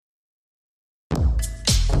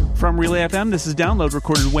From Relay FM, this is Download,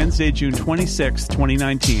 recorded Wednesday, June 26,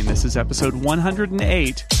 2019. This is episode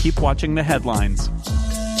 108. Keep watching the headlines.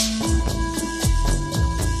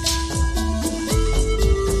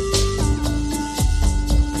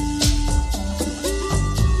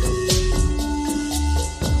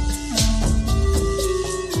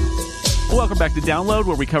 Welcome back to Download,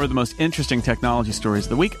 where we cover the most interesting technology stories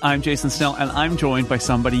of the week. I'm Jason Snell, and I'm joined by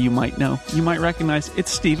somebody you might know, you might recognize.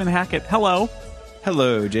 It's Stephen Hackett. Hello.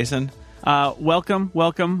 Hello, Jason. Welcome.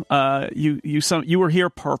 You were here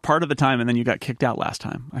part of the time, and then you got kicked out last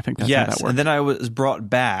time. I think that's how that worked. And then I was brought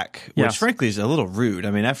back, which frankly is a little rude.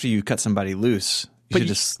 I mean, after you cut somebody loose,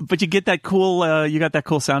 but you get that cool. You got that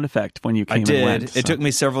cool sound effect when you came. I did. And went, It took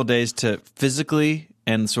me several days to physically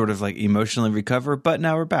and sort of like emotionally recover, but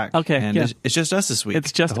now we're back. Okay, and it's just us this week.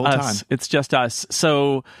 It's just the whole us. Time. It's just us.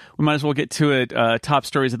 So we might as well get to it. Top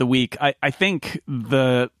stories of the week. I think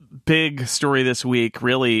the big story this week,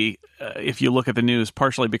 really, if you look at the news,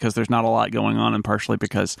 partially because there's not a lot going on, and partially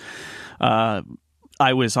because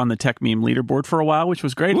I was on the Tech Meme leaderboard for a while, which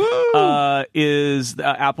was great. Is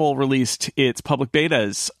Apple released its public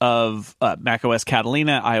betas of macOS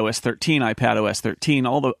Catalina, iOS 13, iPadOS 13,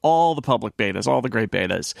 all the public betas, all the great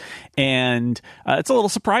betas, and it's a little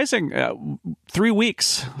surprising. 3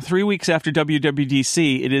 weeks after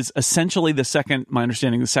WWDC, it is essentially the second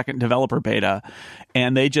developer beta,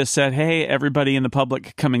 and they just said, "Hey, everybody in the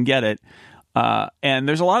public, come and get it." And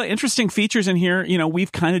there's a lot of interesting features in here. You know,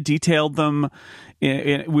 we've kind of detailed them.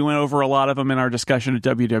 We went over a lot of them in our discussion at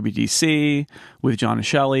WWDC with John and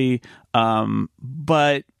Shelley.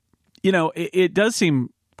 But, you know, it does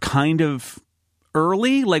seem kind of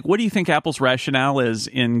early. Like, what do you think Apple's rationale is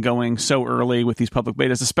in going so early with these public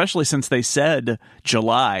betas, especially since they said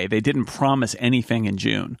July? They didn't promise anything in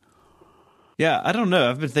June. Yeah, I don't know.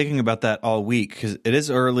 I've been thinking about that all week because it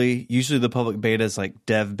is early. Usually the public beta is like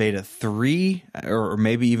Dev Beta 3 or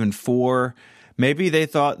maybe even 4. Maybe they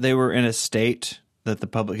thought they were in a state that the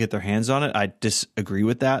public get their hands on it. I disagree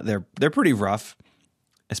with that. They're pretty rough,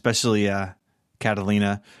 especially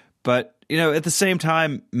Catalina. But, you know, at the same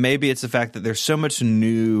time, maybe it's the fact that there's so much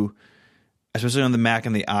new, especially on the Mac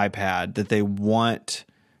and the iPad, that they want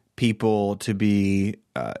people to be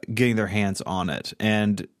getting their hands on it.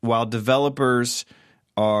 And while developers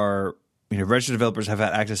are, registered developers have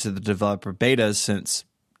had access to the developer betas since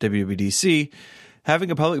WWDC,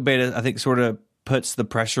 having a public beta, I think, sort of puts the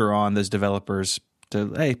pressure on those developers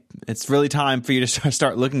to, hey, it's really time for you to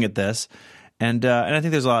start looking at this. And I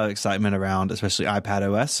think there's a lot of excitement around, especially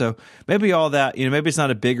iPadOS. So maybe all that, maybe it's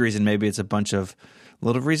not a big reason. Maybe it's a bunch of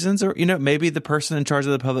little reasons, or maybe the person in charge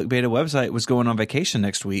of the public beta website was going on vacation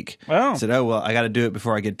next week. Oh. Said, "Oh well, I got to do it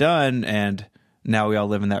before I get done," and now we all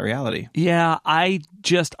live in that reality. Yeah,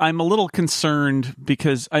 I'm a little concerned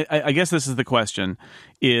because I guess this is the question: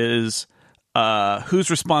 is whose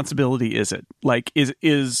responsibility is it? Like,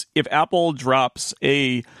 is if Apple drops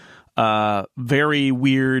a very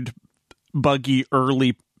weird, buggy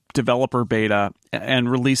early developer beta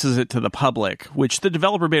and releases it to the public, which the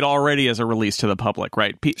developer beta already is a release to the public,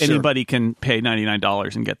 right? Anybody can pay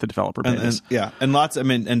 $99 and get the developer betas. And lots. And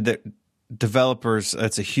the developers,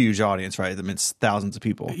 that's a huge audience, right? I mean, it's thousands of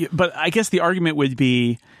people. But I guess the argument would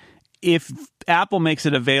be, if Apple makes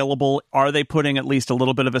it available, are they putting at least a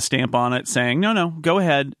little bit of a stamp on it, saying no, go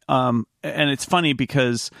ahead? And it's funny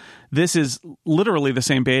because this is literally the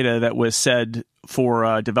same beta that was said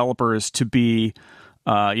for developers to be.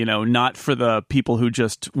 Not for the people who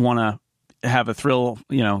just want to have a thrill,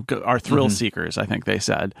 are thrill seekers, I think they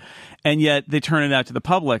said. And yet they turn it out to the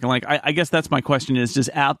public. And I guess that's my question is, does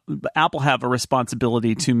Apple have a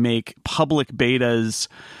responsibility to make public betas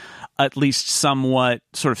at least somewhat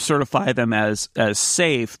sort of certify them as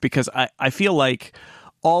safe? Because I feel like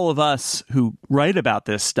all of us who write about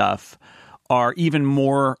this stuff are even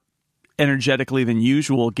more energetically than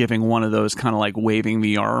usual giving one of those kind of like waving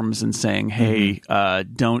the arms and saying, hey,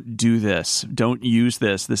 don't do this, don't use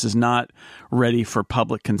this is not ready for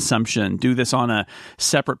public consumption, do this on a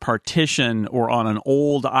separate partition or on an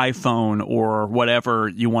old iPhone or whatever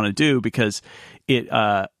you want to do, because it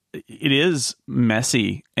is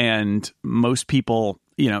messy, and most people,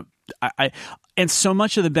 and so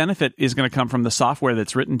much of the benefit is going to come from the software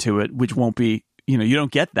that's written to it, which won't be, you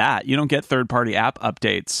don't get that, you don't get third-party app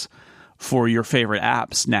updates for your favorite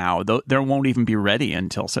apps now. They won't even be ready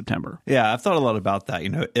until September. Yeah, I've thought a lot about that.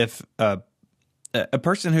 If a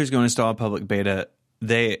person who's going to install a public beta,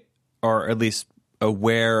 they are at least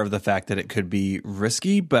aware of the fact that it could be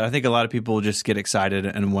risky, but I think a lot of people just get excited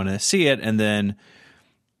and want to see it, and then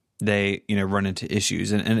they run into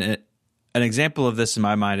issues. And an example of this in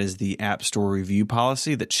my mind is the App Store review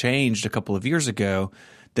policy that changed a couple of years ago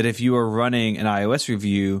that if you are running an iOS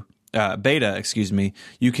review, beta, excuse me,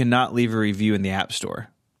 you cannot leave a review in the App Store.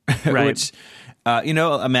 Right. Which, I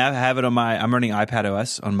have it I'm running iPad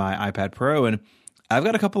OS on my iPad Pro, and I've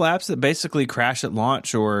got a couple apps that basically crash at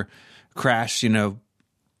launch or crash, on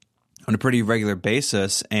a pretty regular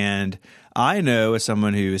basis. And I know, as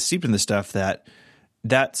someone who is steeped in this stuff,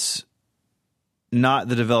 that's not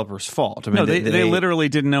the developer's fault. I mean, no, they literally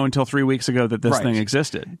didn't know until 3 weeks ago that this thing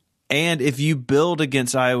existed. And if you build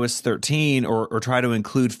against iOS 13 or try to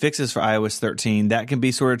include fixes for iOS 13, that can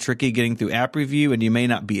be sort of tricky getting through app review, and you may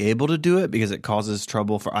not be able to do it because it causes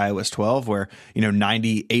trouble for iOS 12, where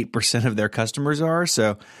 98% of their customers are.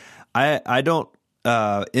 So I don't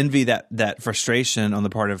envy that frustration on the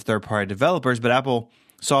part of third-party developers, but Apple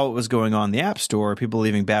saw what was going on in the App Store, people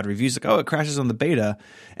leaving bad reviews, like, oh, it crashes on the beta.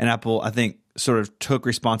 And Apple, I think, sort of took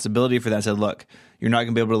responsibility for that and said, look, you're not going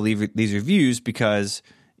to be able to leave these reviews because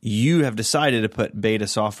you have decided to put beta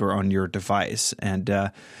software on your device. And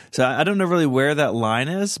so I don't know really where that line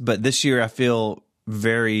is, but this year I feel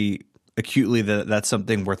very acutely that that's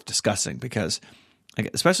something worth discussing, because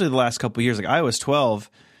especially the last couple of years, like iOS 12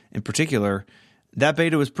 in particular, that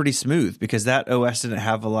beta was pretty smooth because that OS didn't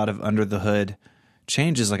have a lot of under the hood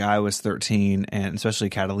changes like iOS 13 and especially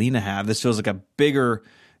Catalina have. This feels like a bigger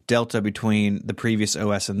delta between the previous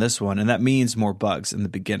OS and this one, and that means more bugs in the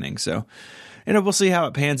beginning. So, we'll see how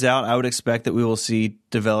it pans out. I would expect that we will see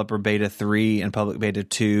developer beta 3 and public beta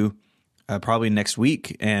 2 probably next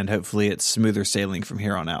week, and hopefully it's smoother sailing from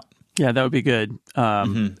here on out. Yeah, that would be good.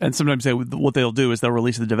 And sometimes what they'll do is they'll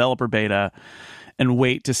release the developer beta and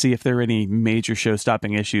wait to see if there are any major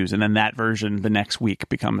show-stopping issues, and then that version the next week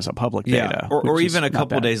becomes a public beta. Or even a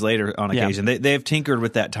couple days later on occasion. Yeah. They have tinkered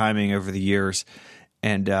with that timing over the years,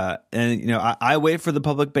 and I wait for the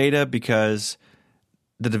public beta because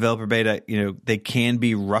the developer beta, they can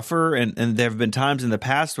be rougher, and there have been times in the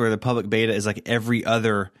past where the public beta is like every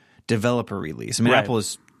other developer release. I mean, Apple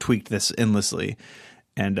has tweaked this endlessly.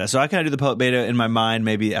 And so I kind of do the public beta in my mind.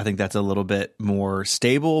 Maybe I think that's a little bit more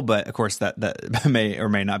stable, but of course that may or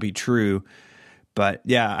may not be true. But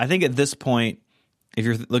yeah, I think at this point, if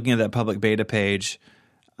you're looking at that public beta page,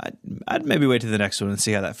 I'd maybe wait to the next one and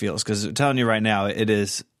see how that feels. Because I'm telling you right now,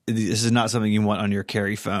 this is not something you want on your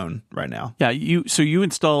carry phone right now. Yeah, you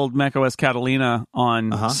installed macOS Catalina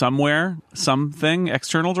on something,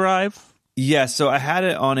 external drive? Yeah, so I had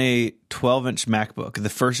it on a 12-inch MacBook, the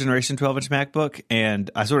first generation 12-inch MacBook, and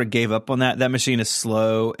I sort of gave up on that. That machine is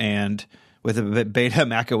slow, and with a beta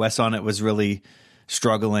macOS on it was really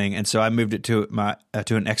struggling, and so I moved it to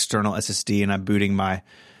an external SSD, and I'm booting my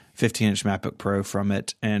 15-inch MacBook Pro from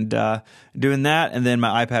it, and doing that. And then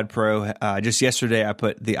my iPad Pro, just yesterday I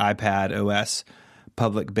put the iPad OS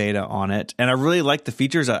public beta on it, and I really like the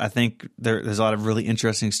features. I think there's a lot of really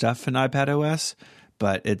interesting stuff in iPad OS,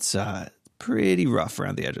 but it's pretty rough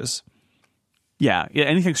around the edges. Yeah.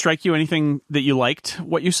 Anything strike you? Anything that you liked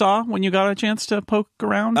what you saw when you got a chance to poke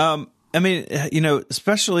around? I mean,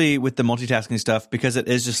 especially with the multitasking stuff, because it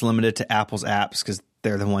is just limited to Apple's apps, because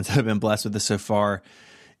they're the ones that have been blessed with this so far.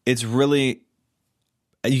 It's really,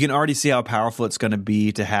 you can already see how powerful it's going to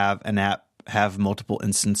be to have an app have multiple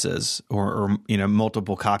instances or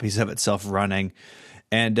multiple copies of itself running.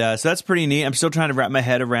 And so that's pretty neat. I'm still trying to wrap my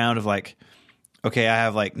head around of like, okay, I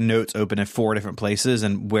have like notes open in 4 different places,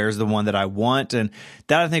 and where's the one that I want? And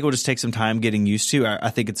that I think will just take some time getting used to. I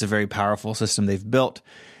think it's a very powerful system they've built.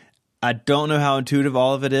 I don't know how intuitive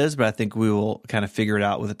all of it is, but I think we will kind of figure it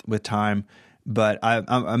out with time. But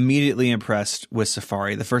I'm immediately impressed with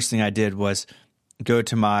Safari. The first thing I did was go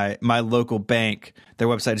to my local bank. Their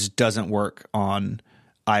website just doesn't work on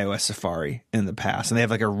iOS Safari in the past, and they have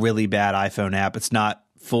like a really bad iPhone app. It's not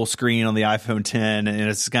full screen on the iPhone 10, and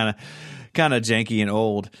it's kind of janky and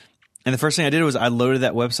old. And the first thing I did was I loaded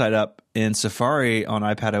that website up in Safari on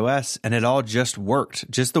iPad OS, and it all just worked,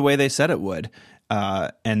 just the way they said it would.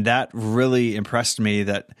 And that really impressed me,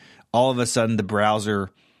 that all of a sudden the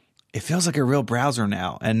browser, it feels like a real browser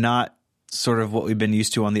now, and not sort of what we've been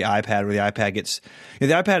used to on the iPad, where the iPad gets, the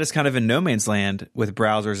iPad is kind of in no man's land with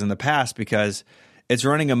browsers in the past because it's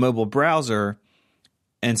running a mobile browser.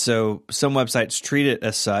 And so some websites treat it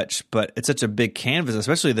as such, but it's such a big canvas,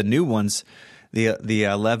 especially the new ones, the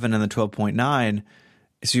 11 and the 12.9.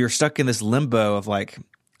 So you're stuck in this limbo of like,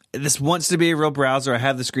 this wants to be a real browser. I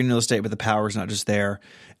have the screen real estate, but the power's not just there.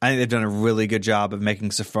 I think they've done a really good job of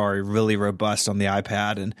making Safari really robust on the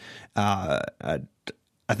iPad. And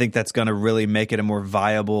I think that's going to really make it a more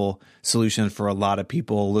viable solution for a lot of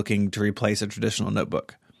people looking to replace a traditional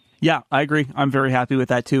notebook. Yeah, I agree. I'm very happy with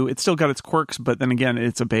that too. It's still got its quirks, but then again,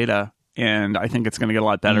 it's a beta. and I think it's going to get a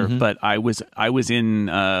lot better. But I was in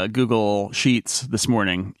Google Sheets this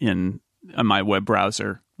morning in my web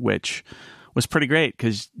browser, which was pretty great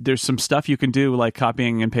because there's some stuff you can do like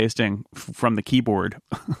copying and pasting from the keyboard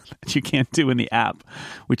that you can't do in the app,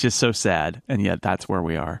 which is so sad. And yet that's where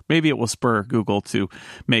we are. Maybe it will spur Google to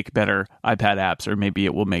make better iPad apps, or maybe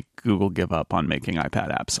it will make Google give up on making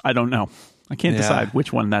iPad apps. I don't know. I can't decide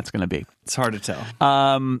which one that's going to be. It's hard to tell.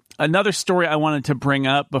 Another story I wanted to bring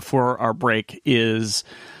up before our break is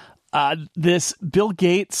this Bill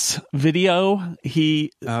Gates video.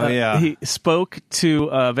 He spoke to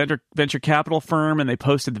a venture capital firm, and they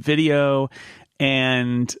posted the video,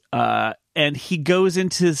 and he goes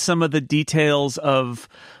into some of the details of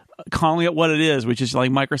calling it what it is, which is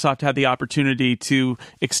like Microsoft had the opportunity to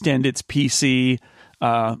extend its PC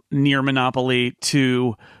near monopoly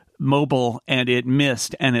to mobile, and it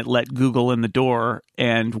missed, and it let Google in the door.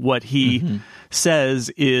 And what he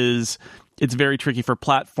says is, it's very tricky for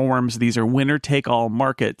platforms. These are winner-take-all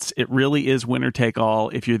markets. It really is winner-take-all.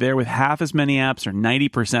 If you're there with half as many apps or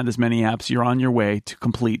 90% as many apps, you're on your way to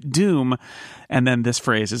complete doom. And then this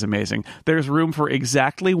phrase is amazing. There's room for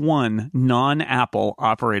exactly one non-Apple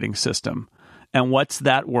operating system. And what's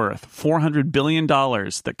that worth? $400 billion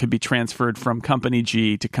that could be transferred from Company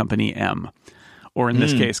G to Company M. Or in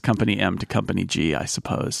this case, Company M to Company G, I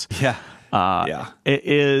suppose. Yeah. It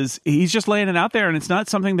is. He's just laying it out there, and it's not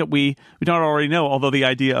something that we don't already know. Although the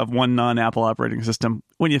idea of one non-Apple operating system,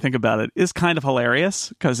 when you think about it, is kind of hilarious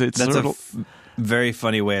because it's very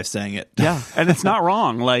funny way of saying it. Yeah, and it's not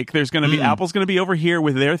wrong. Like, there's going to be Apple's going to be over here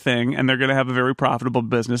with their thing, and they're going to have a very profitable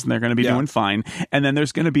business, and they're going to be doing fine. And then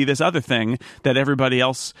there's going to be this other thing that everybody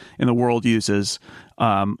else in the world uses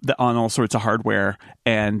on all sorts of hardware,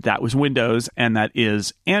 and that was Windows, and that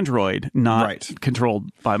is Android, not controlled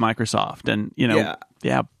by Microsoft. And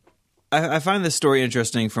I find this story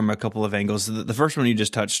interesting from a couple of angles. The first one you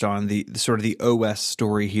just touched on, the sort of the OS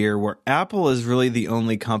story here, where Apple is really the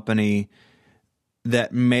only company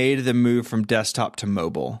that made the move from desktop to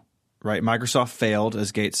mobile, right? Microsoft failed,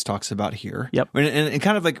 as Gates talks about here. Yep. And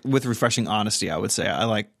kind of like with refreshing honesty, I would say. I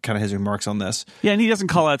like kind of his remarks on this. Yeah, and he doesn't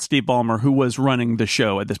call out Steve Ballmer, who was running the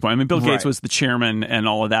show at this point. I mean, Bill Gates was the chairman and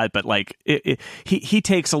all of that, but like he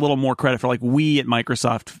takes a little more credit for like, we at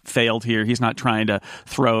Microsoft failed here. He's not trying to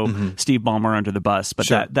throw Steve Ballmer under the bus, but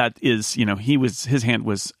that is, his hand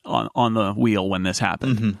was on the wheel when this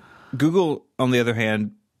happened. Google, on the other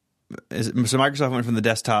hand, so Microsoft went from the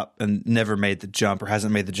desktop and never made the jump, or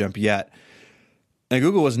hasn't made the jump yet. And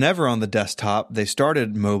Google was never on the desktop. They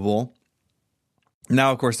started mobile.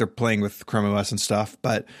 Now, of course, they're playing with Chrome OS and stuff.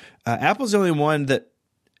 But Apple's the only one that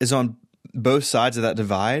is on both sides of that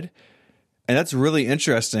divide. And that's really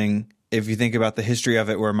interesting if you think about the history of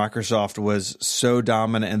it, where Microsoft was so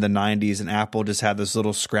dominant in the 90s and Apple just had this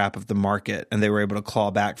little scrap of the market, and they were able to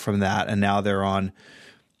claw back from that. And now they're on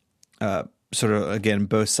sort of, again,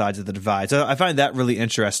 both sides of the divide. So I find that really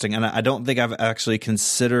interesting, and I don't think I've actually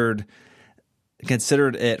considered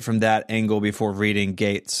it from that angle before reading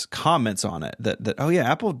Gates' comments on it. That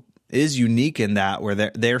Apple is unique in that, where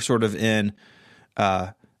they're sort of in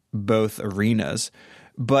both arenas.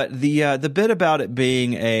 But the bit about it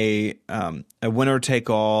being a winner take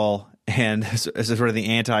all and sort of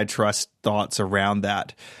the antitrust thoughts around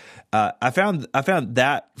that, I found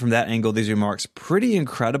that from that angle, these remarks pretty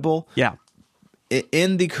incredible. Yeah.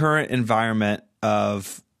 In the current environment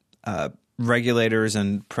of regulators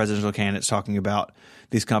and presidential candidates talking about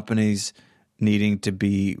these companies needing to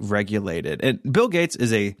be regulated. And Bill Gates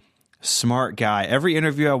is a smart guy. Every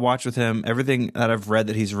interview I watch with him, everything that I've read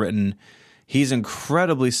that he's written, he's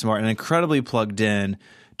incredibly smart and incredibly plugged in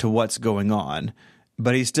to what's going on.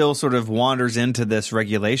 But he still sort of wanders into this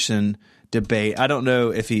regulation debate. I don't know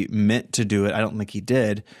if he meant to do it. I don't think he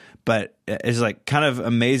did. But it's like kind of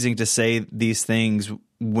amazing to say these things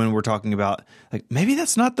when we're talking about, like, maybe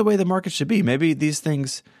that's not the way the market should be. Maybe these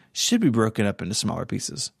things should be broken up into smaller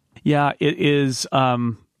pieces. Yeah, it is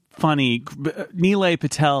funny. Nilay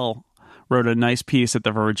Patel wrote a nice piece at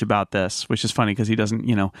The Verge about this, which is funny because he doesn't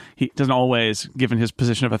always, given his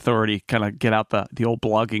position of authority, kind of get out the old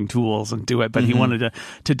blogging tools and do it. But he wanted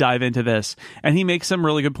to dive into this. And he makes some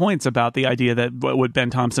really good points about the idea that what Ben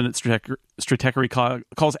Thompson at Stratechery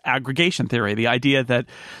calls aggregation theory, the idea that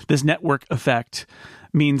this network effect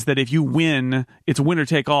means that if you win, it's winner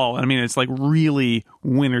take all. I mean, it's like really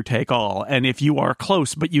winner take all. And if you are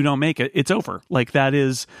close but you don't make it, it's over. Like that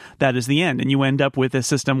is the end. And you end up with a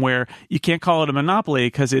system where you can't call it a monopoly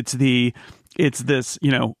because it's this,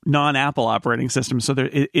 non-Apple operating system. So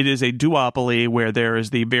it is a duopoly where there is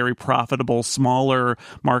the very profitable, smaller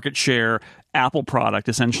market share Apple product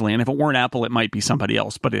essentially, and if it weren't Apple, it might be somebody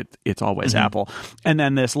else, but it's always Apple. And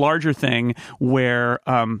then this larger thing where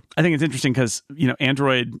I think it's interesting because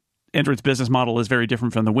Android's business model is very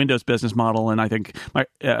different from the Windows business model, and I think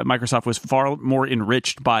Microsoft was far more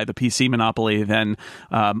enriched by the PC monopoly than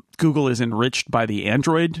Google is enriched by the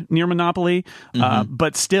Android near monopoly.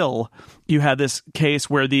 But still, you had this case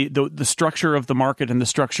where the structure of the market and the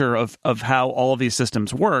structure of how all of these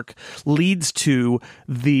systems work leads to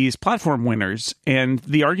these platform winners. And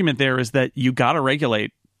the argument there is that you've got to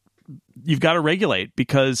regulate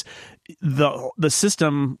because the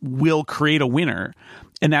system will create a winner,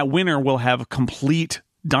 and that winner will have complete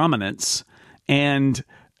dominance. And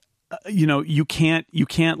you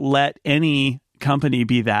can't let any company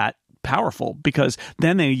be that powerful, because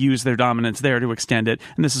then they use their dominance there to extend it.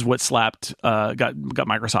 And this is what got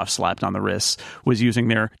Microsoft slapped on the wrists, was using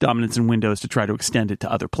their dominance in Windows to try to extend it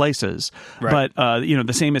to other places. Right. But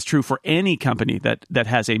the same is true for any company that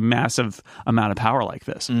has a massive amount of power like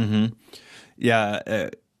this. Yeah,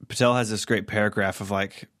 Patel has this great paragraph of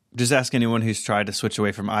like, just ask anyone who's tried to switch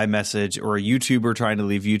away from iMessage, or a YouTuber trying to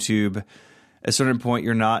leave YouTube. At a certain point,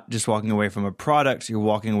 you're not just walking away from a product, you're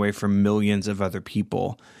walking away from millions of other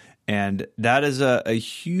people. And that is a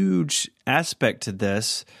huge aspect to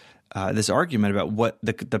this argument about what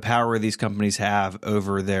the power these companies have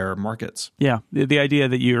over their markets. Yeah, the idea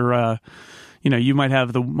that you're you might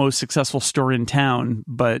have the most successful store in town,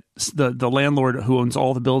 but the landlord who owns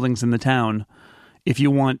all the buildings in the town, if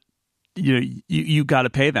you want, you got to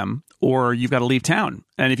pay them, or you've got to leave town.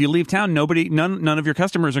 And if you leave town, none of your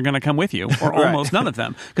customers are going to come with you, or almost none of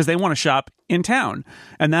them, because they want to shop in town.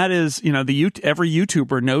 And that is, every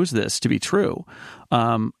YouTuber knows this to be true.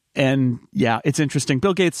 And yeah, it's interesting.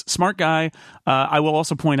 Bill Gates, smart guy. I will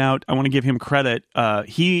also point out, I want to give him credit.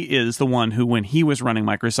 He is the one who, when he was running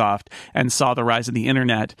Microsoft and saw the rise of the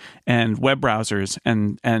internet and web browsers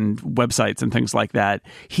and websites and things like that,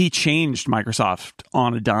 he changed Microsoft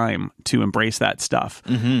on a dime to embrace that stuff.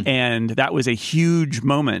 And that was a huge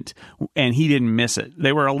moment, and he didn't miss it.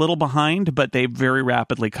 They were a little behind, but they very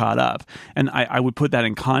rapidly caught up. And I would put that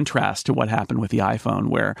in contrast to what happened with the iPhone,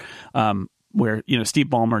 where Steve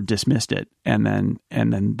Ballmer dismissed it, and then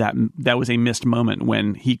that was a missed moment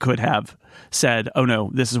when he could have said, "Oh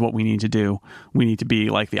no, this is what we need to do. We need to be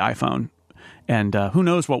like the iPhone." And who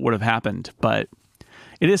knows what would have happened? But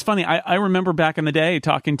it is funny. I remember back in the day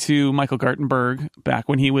talking to Michael Gartenberg back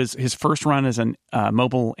when he was his first run as a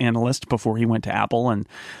mobile analyst before he went to Apple and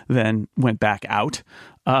then went back out.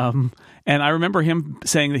 And I remember him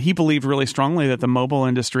saying that he believed really strongly that the mobile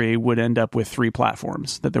industry would end up with 3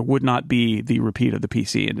 platforms, that there would not be the repeat of the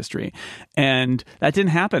PC industry. And that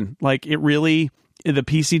didn't happen. The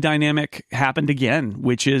PC dynamic happened again,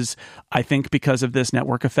 which is, I think, because of this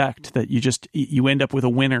network effect, that you end up with a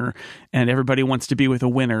winner, and everybody wants to be with a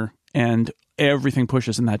winner, and everything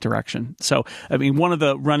pushes in that direction. So, I mean, one of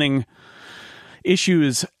the running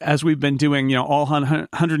issues as we've been doing, all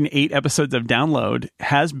 108 episodes of Download,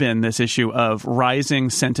 has been this issue of rising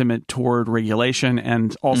sentiment toward regulation,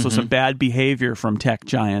 and also some bad behavior from tech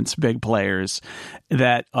giants, big players,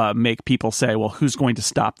 that make people say, well, who's going to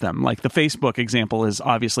stop them? Like the Facebook example is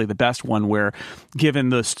obviously the best one, where given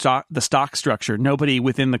the stock structure, nobody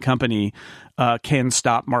within the company can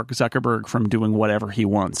stop Mark Zuckerberg from doing whatever he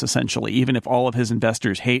wants, essentially. Even if all of his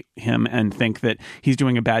investors hate him and think that he's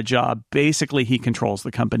doing a bad job, basically he controls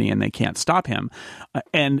the company and they can't stop him.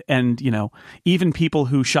 And even people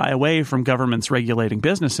who shy away from governments regulating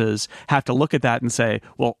businesses have to look at that and say,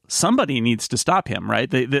 well, somebody needs to stop him,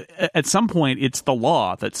 right? At some point, it's the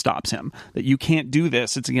law that stops him, that you can't do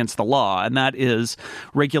this, it's against the law. And that is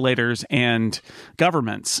regulators and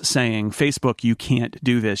governments saying, Facebook, you can't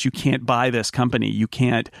do this, you can't buy this company, you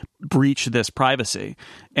can't breach this privacy.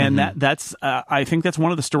 And that's I think that's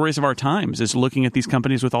one of the stories of our times, is looking at these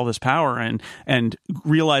companies with all this power and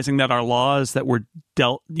realizing that our laws that were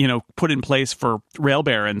put in place for rail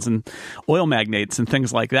barons and oil magnates and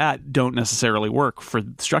things like that don't necessarily work for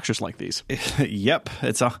structures like these. Yep.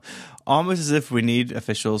 It's almost as if we need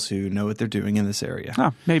officials who know what they're doing in this area.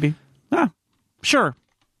 Oh, maybe. Sure.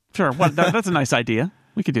 Well, that's a nice idea.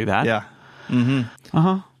 We could do that. Yeah.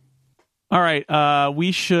 All right,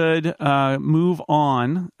 we should move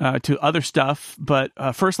on to other stuff. But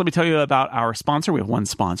first, let me tell you about our sponsor. We have one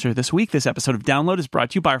sponsor this week. This episode of Download is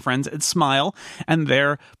brought to you by our friends at Smile and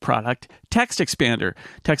their product, Text Expander.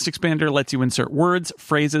 Text Expander lets you insert words,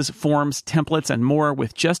 phrases, forms, templates, and more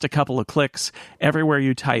with just a couple of clicks everywhere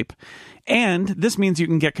you type. And this means you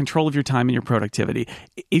can get control of your time and your productivity.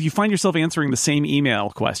 If you find yourself answering the same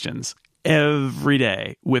email questions every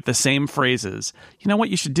day with the same phrases, you know what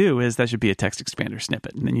you should do is that should be a text expander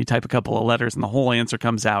snippet. And then you type a couple of letters and the whole answer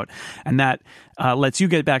comes out. And that lets you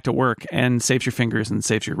get back to work and saves your fingers and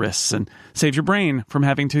saves your wrists and saves your brain from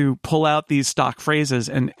having to pull out these stock phrases.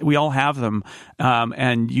 And we all have them,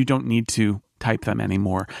 and you don't need to type them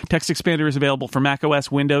anymore. Text Expander is available for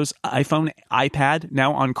macOS, Windows, iPhone, iPad,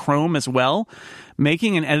 now on Chrome as well.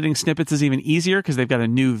 Making and editing snippets is even easier because they've got a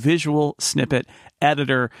new visual snippet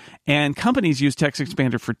editor, and companies use Text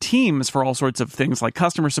Expander for Teams for all sorts of things like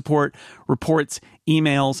customer support, reports,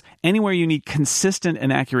 emails, anywhere you need consistent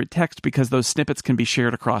and accurate text, because those snippets can be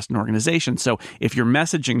shared across an organization. So if your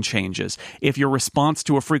messaging changes, if your response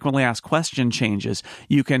to a frequently asked question changes,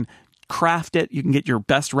 you can craft it. You can get your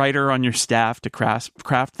best writer on your staff to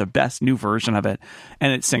craft the best new version of it,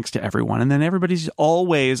 and it syncs to everyone. And then everybody's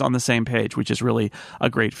always on the same page, which is really a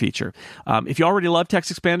great feature. If you already love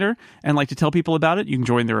Text Expander and like to tell people about it, you can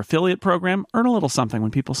join their affiliate program, earn a little something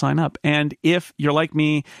when people sign up. And if you're like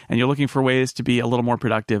me and you're looking for ways to be a little more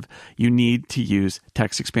productive, you need to use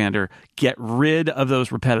Text Expander. Get rid of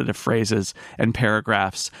those repetitive phrases and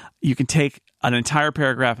paragraphs. You can take an entire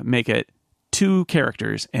paragraph, make it 2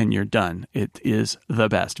 characters, and you're done. It is the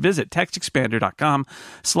best. Visit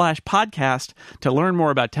textexpander.com/podcast to learn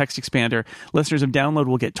more about Text Expander. Listeners of Download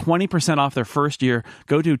will get 20% off their first year.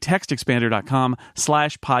 Go to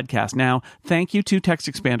textexpander.com/podcast now. Thank you to Text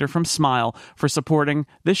Expander from Smile for supporting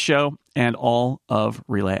this show and all of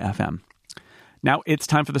Relay FM. Now it's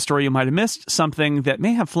time for the story you might have missed, something that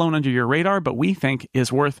may have flown under your radar, but we think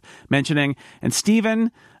is worth mentioning. And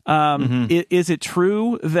Stephen, is it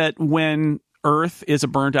true that when Earth is a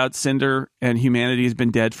burnt-out cinder and humanity has been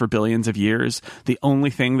dead for billions of years, the only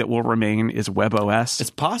thing that will remain is WebOS? It's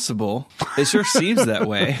possible. It sure seems that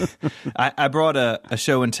way. I brought a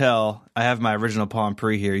show and tell. I have my original Palm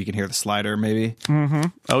Pre here. You can hear the slider, maybe. Mm-hmm.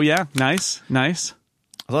 Oh, yeah. Nice. I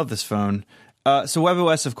love this phone. So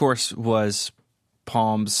WebOS, of course, was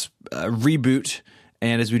Palm's reboot.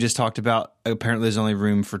 And as we just talked about, apparently there's only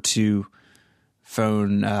room for 2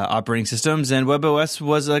 phone operating systems, and WebOS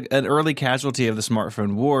was an early casualty of the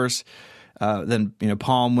smartphone wars. Then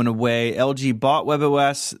Palm went away. LG bought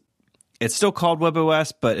WebOS. It's still called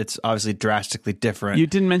WebOS, but it's obviously drastically different. You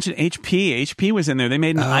didn't mention HP. HP was in there. They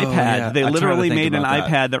made an iPad. Yeah. They literally made an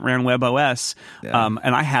iPad that ran WebOS,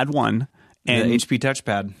 and I had one. And the HP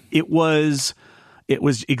touchpad. It was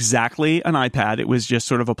exactly an iPad. It was just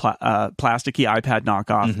sort of a plasticky iPad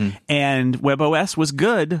knockoff, and WebOS was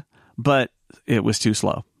good, but it was too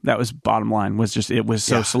slow. That was bottom line. It was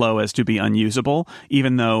so slow as to be unusable,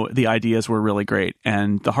 even though the ideas were really great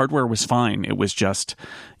and the hardware was fine. It was just,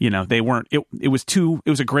 they weren't. It was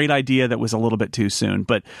a great idea that was a little bit too soon.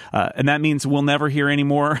 But and that means we'll never hear any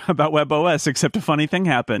more about WebOS, except a funny thing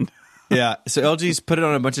happened. Yeah, so LG's put it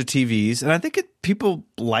on a bunch of TVs, and I think people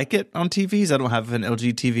like it on TVs. I don't have an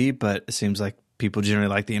LG TV, but it seems like people generally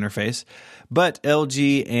like the interface. But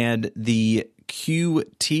LG and the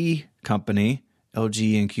QT company,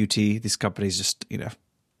 LG and QT, these companies just,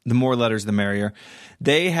 the more letters, the merrier.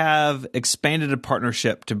 They have expanded a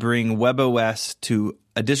partnership to bring WebOS to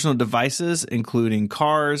additional devices, including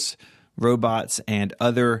cars, robots, and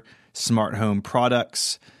other smart home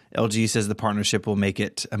products. LG says the partnership will make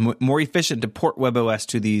it more efficient to port WebOS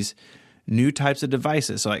to these new types of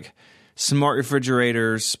devices, like smart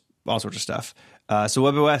refrigerators, all sorts of stuff. So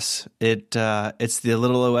WebOS, it's the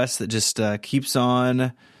little OS that just keeps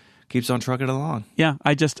on trucking along. Yeah,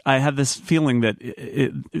 I have this feeling that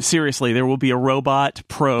seriously, there will be a robot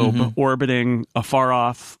probe orbiting a far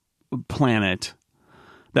off planet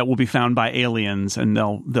that will be found by aliens, and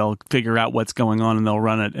they'll figure out what's going on, and they'll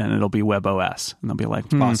run it, and it'll be WebOS, and they'll be like,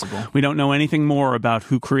 possible. We don't know anything more about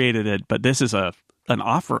who created it, but this is an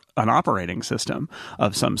operating system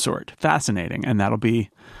of some sort. Fascinating, and that'll be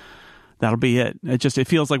it. It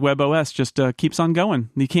feels like WebOS just keeps on going.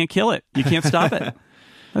 You can't kill it. You can't stop it.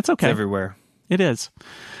 That's okay. It's everywhere. It is.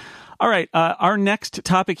 All right. Our next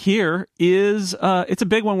topic here is it's a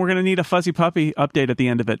big one. We're going to need a Fuzzy Puppy update at the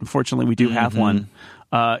end of it. Unfortunately, we do have one.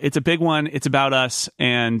 It's a big one. It's about us,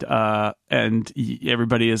 and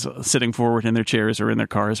everybody is sitting forward in their chairs or in their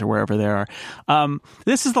cars or wherever they are.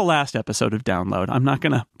 This is the last episode of Download. I'm not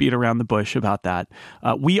going to beat around the bush about that.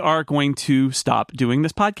 We are going to stop doing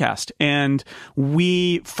this podcast. And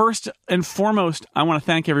first and foremost, I want to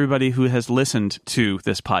thank everybody who has listened to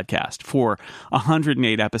this podcast for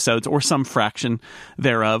 108 episodes or some fraction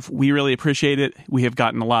thereof. We really appreciate it. We have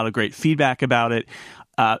gotten a lot of great feedback about it.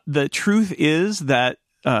 The truth is that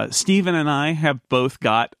Stephen and I have both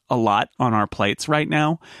got a lot on our plates right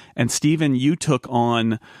now. And Stephen, you took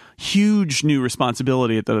on huge new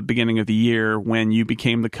responsibility at the beginning of the year when you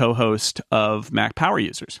became the co-host of Mac Power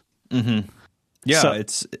Users. Mm-hmm. Yeah, So-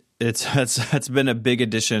 it's been a big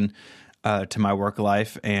addition to my work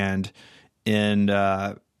life, and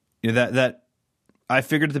that I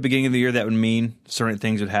figured at the beginning of the year that would mean certain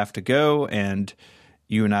things would have to go, and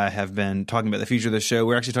you and I have been talking about the future of the show.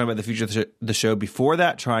 We're actually talking about the future of the show before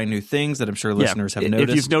that, trying new things that I'm sure listeners have noticed.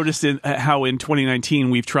 If you've noticed how in 2019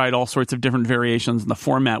 we've tried all sorts of different variations in the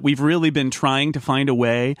format, we've really been trying to find a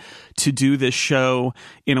way to do this show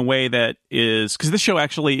in a way that is, because this show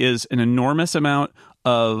actually is an enormous amount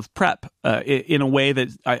of prep in a way that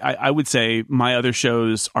I would say my other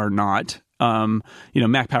shows are not.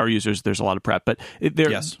 Mac Power Users, there's a lot of prep, but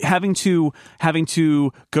they're having to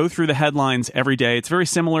go through the headlines every day. It's very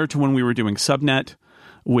similar to when we were doing Subnet,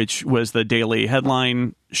 which was the daily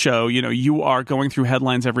headline show. You are going through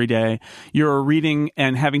headlines every day. You're reading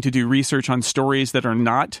and having to do research on stories that are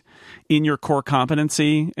not in your core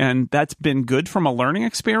competency. And that's been good from a learning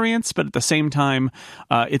experience. But at the same time,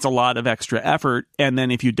 it's a lot of extra effort. And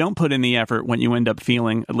then if you don't put in the effort, what you end up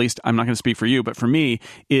feeling, at least I'm not going to speak for you, but for me,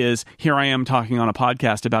 is here I am talking on a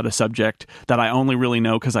podcast about a subject that I only really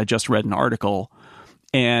know because I just read an article.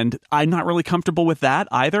 And I'm not really comfortable with that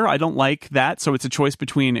either. I don't like that. So it's a choice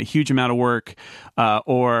between a huge amount of work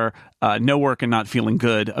or no work and not feeling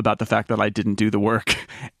good about the fact that I didn't do the work.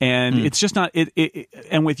 And it's just not it.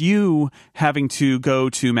 And with you having to go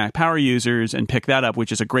to Mac Power Users and pick that up,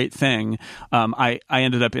 which is a great thing, I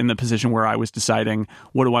ended up in the position where I was deciding,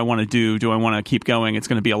 what do I want to do? Do I want to keep going? It's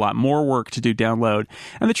going to be a lot more work to do download.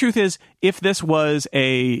 And the truth is, if this was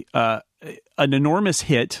an enormous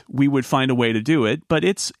hit, we would find a way to do it, but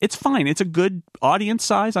it's fine. It's a good audience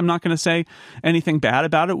size. I'm not going to say anything bad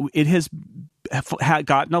about it. It has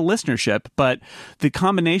gotten a listenership, but the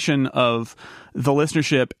combination of the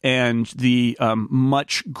listenership and the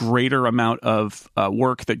much greater amount of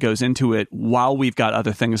work that goes into it while we've got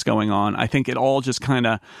other things going on, I think it all just kind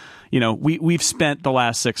of, we've spent the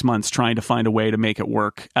last 6 months trying to find a way to make it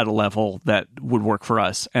work at a level that would work for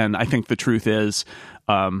us. And I think the truth is,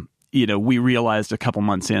 we realized a couple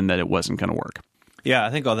months in that it wasn't going to work. Yeah,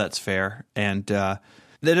 I think all that's fair. And that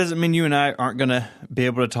doesn't mean you and I aren't going to be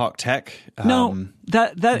able to talk tech. No,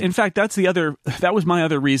 that in fact, that was my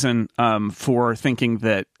other reason for thinking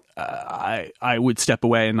that I would step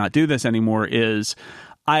away and not do this anymore is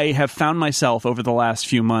I have found myself over the last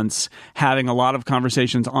few months having a lot of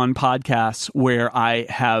conversations on podcasts where I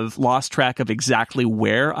have lost track of exactly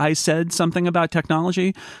where I said something about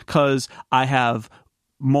technology because I have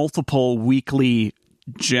multiple weekly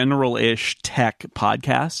general-ish tech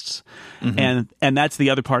podcasts. Mm-hmm. And that's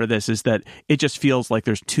the other part of this is that it just feels like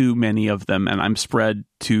there's too many of them and I'm spread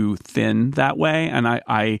too thin that way. And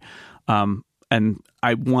I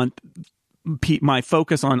want my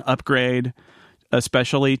focus on Upgrade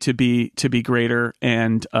especially to be greater.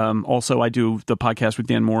 And also I do the podcast with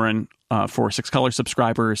Dan Morin for Six Color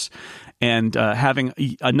subscribers, and having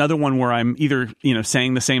another one where I'm either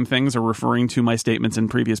saying the same things or referring to my statements in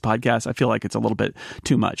previous podcasts. I feel like it's a little bit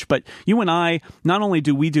too much. But you and I, not only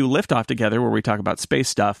do we do Liftoff together where we talk about space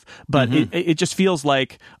stuff, but it just feels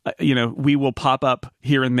like we will pop up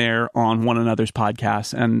here and there on one another's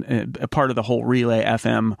podcasts and a part of the whole Relay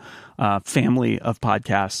FM family of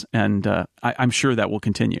podcasts. And I'm sure that will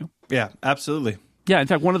continue. Yeah, absolutely. Yeah, in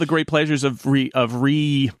fact, one of the great pleasures of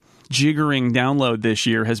rejiggering download this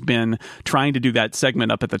year has been trying to do that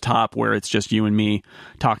segment up at the top where it's just you and me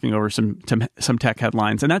talking over some tech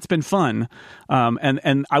headlines, and that's been fun.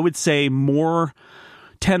 And I would say more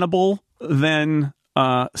tenable than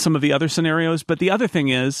some of the other scenarios. But the other thing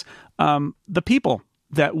is the people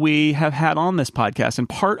that we have had on this podcast, and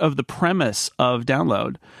part of the premise of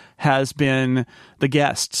Download has been the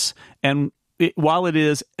guests. And while it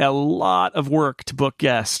is a lot of work to book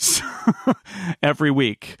guests every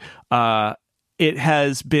week, it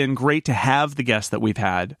has been great to have the guests that we've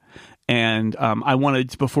had. And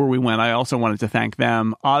before we went, I also wanted to thank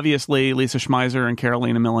them. Obviously, Lisa Schmeiser and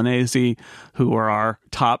Carolina Milanese, who are our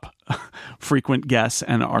top frequent guests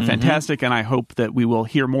and are fantastic. And I hope that we will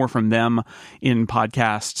hear more from them in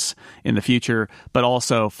podcasts in the future. But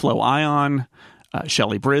also Flo Ion,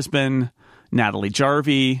 Shelley Brisbane, Natalie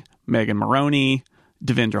Jarvie, Megan Maroney,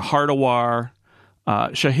 Devendra Hardawar,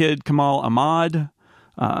 Shahid Kamal Ahmad,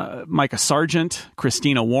 Micah Sargent,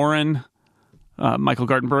 Christina Warren, Michael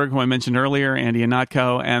Gartenberg, who I mentioned earlier, Andy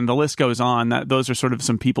Anatko, and the list goes on. Those are sort of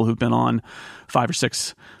some people who've been on 5 or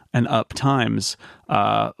 6 and up times.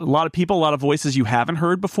 A lot of people, a lot of voices you haven't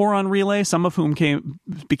heard before on Relay, some of whom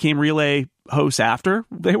became Relay hosts after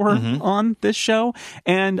they were on this show,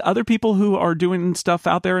 and other people who are doing stuff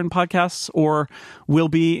out there in podcasts or will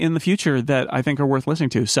be in the future that I think are worth listening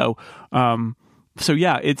to. So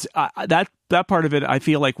yeah, it's that part of it. I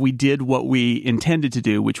feel like we did what we intended to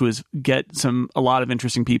do, which was get a lot of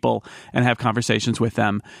interesting people and have conversations with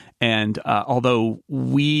them. And although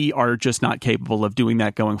we are just not capable of doing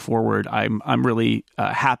that going forward, I'm really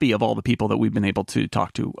happy of all the people that we've been able to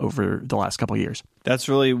talk to over the last couple of years. That's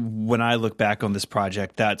really, when I look back on this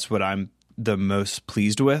project, that's what I'm the most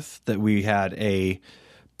pleased with, that we had a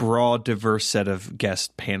broad, diverse set of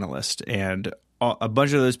guest panelists, and a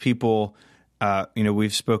bunch of those people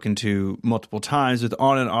we've spoken to multiple times with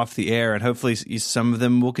on and off the air, and hopefully some of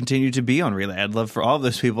them will continue to be on Relay. I'd love for all of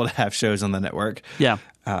those people to have shows on the network. Yeah.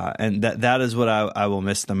 And that is what I will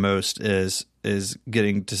miss the most is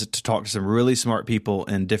getting to talk to some really smart people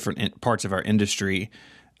in different parts of our industry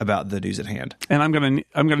about the news at hand. And I'm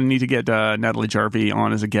gonna need to get Natalie Jarvie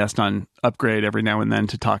on as a guest on Upgrade every now and then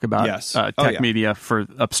to talk about tech media for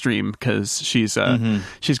Upstream, because she's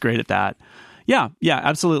great at that. Yeah,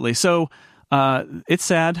 absolutely. So it's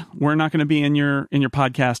sad we're not going to be in your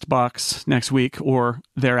podcast box next week or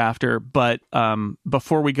thereafter, but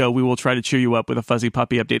before we go, we will try to cheer you up with a Fuzzy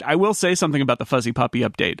Puppy update. I will say something about the Fuzzy Puppy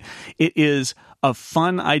update. It is a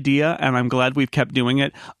fun idea, and I'm glad we've kept doing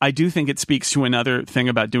it. I do think it speaks to another thing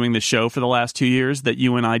about doing the show for the last 2 years that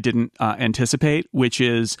you and I didn't anticipate, which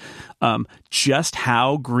is just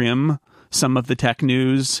how grim some of the tech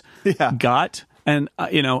news got. And,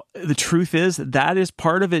 the truth is that is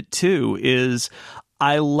part of it, too, is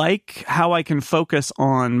I like how I can focus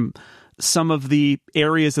on some of the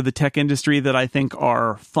areas of the tech industry that I think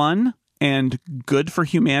are fun and good for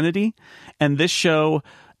humanity. And this show,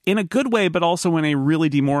 in a good way, but also in a really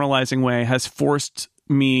demoralizing way, has forced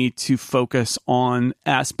me to focus on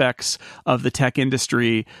aspects of the tech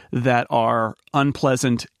industry that are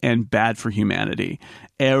unpleasant and bad for humanity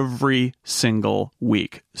every single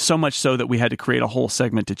week. So much so that we had to create a whole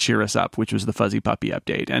segment to cheer us up, which was the Fuzzy Puppy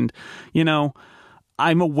update. And,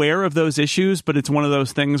 I'm aware of those issues, but it's one of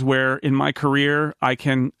those things where in my career, I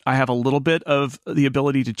have a little bit of the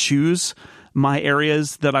ability to choose my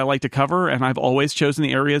areas that I like to cover, and I've always chosen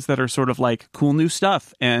the areas that are sort of like cool new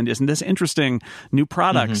stuff and isn't this interesting, new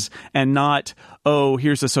products, and not,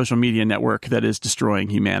 here's a social media network that is destroying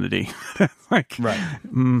humanity.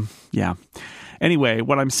 Yeah. Anyway,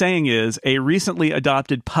 what I'm saying is a recently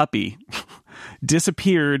adopted puppy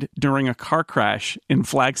disappeared during a car crash in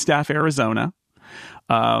Flagstaff, Arizona.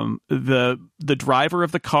 The driver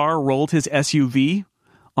of the car rolled his SUV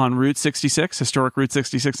on Route 66, historic Route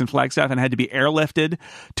 66 in Flagstaff, and had to be airlifted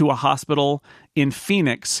to a hospital in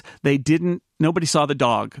Phoenix. Nobody saw the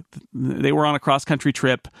dog. They were on a cross-country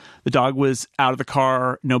trip. The dog was out of the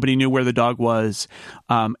car. Nobody knew where the dog was.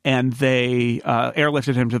 And they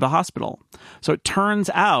airlifted him to the hospital. So it turns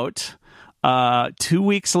out 2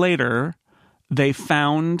 weeks later, they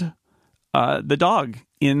found the dog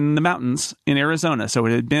in the mountains in Arizona. So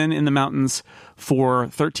it had been in the mountains for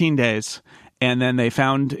 13 days. And then they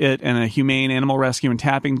found it, and a humane animal rescue and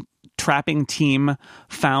trapping team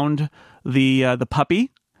found the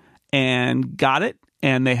puppy and got it,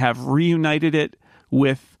 and they have reunited it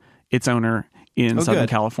with its owner in Southern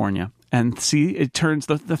California. And see, it turns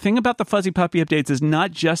the thing about the Fuzzy Puppy updates is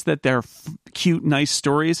not just that they're cute, nice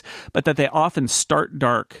stories, but that they often start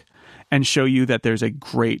dark and show you that there's a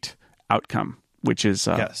great outcome, which is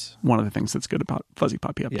one of the things that's good about Fuzzy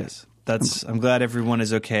Puppy updates. Yes. I'm glad everyone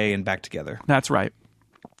is okay and back together. That's right.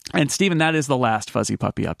 And Stephen, that is the last Fuzzy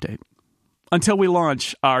Puppy update. Until we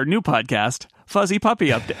launch our new podcast, Fuzzy Puppy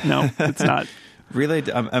Update. No, it's not. Relay.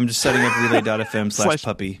 I'm just setting up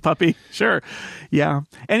relay.fm/puppy. Puppy. Sure. Yeah.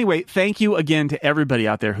 Anyway, thank you again to everybody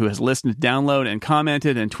out there who has listened, downloaded, and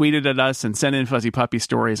commented and tweeted at us and sent in Fuzzy Puppy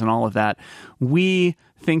stories and all of that. We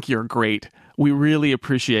think you're great. We really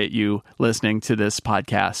appreciate you listening to this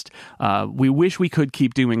podcast. We wish we could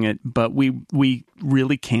keep doing it, but we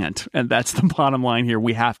really can't. And that's the bottom line here.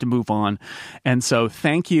 We have to move on. And so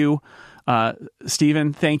thank you,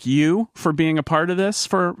 Stephen. Thank you for being a part of this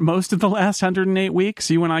for most of the last 108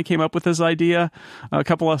 weeks. You and I came up with this idea a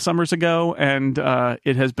couple of summers ago, and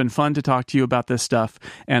it has been fun to talk to you about this stuff.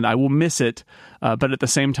 And I will miss it, but at the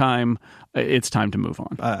same time, it's time to move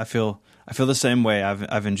on. I feel the same way.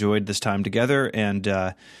 I've enjoyed this time together and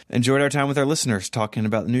enjoyed our time with our listeners talking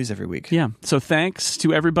about the news every week. Yeah. So thanks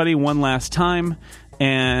to everybody one last time,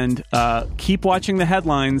 and keep watching the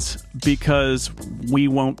headlines because we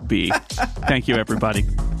won't be. Thank you, everybody.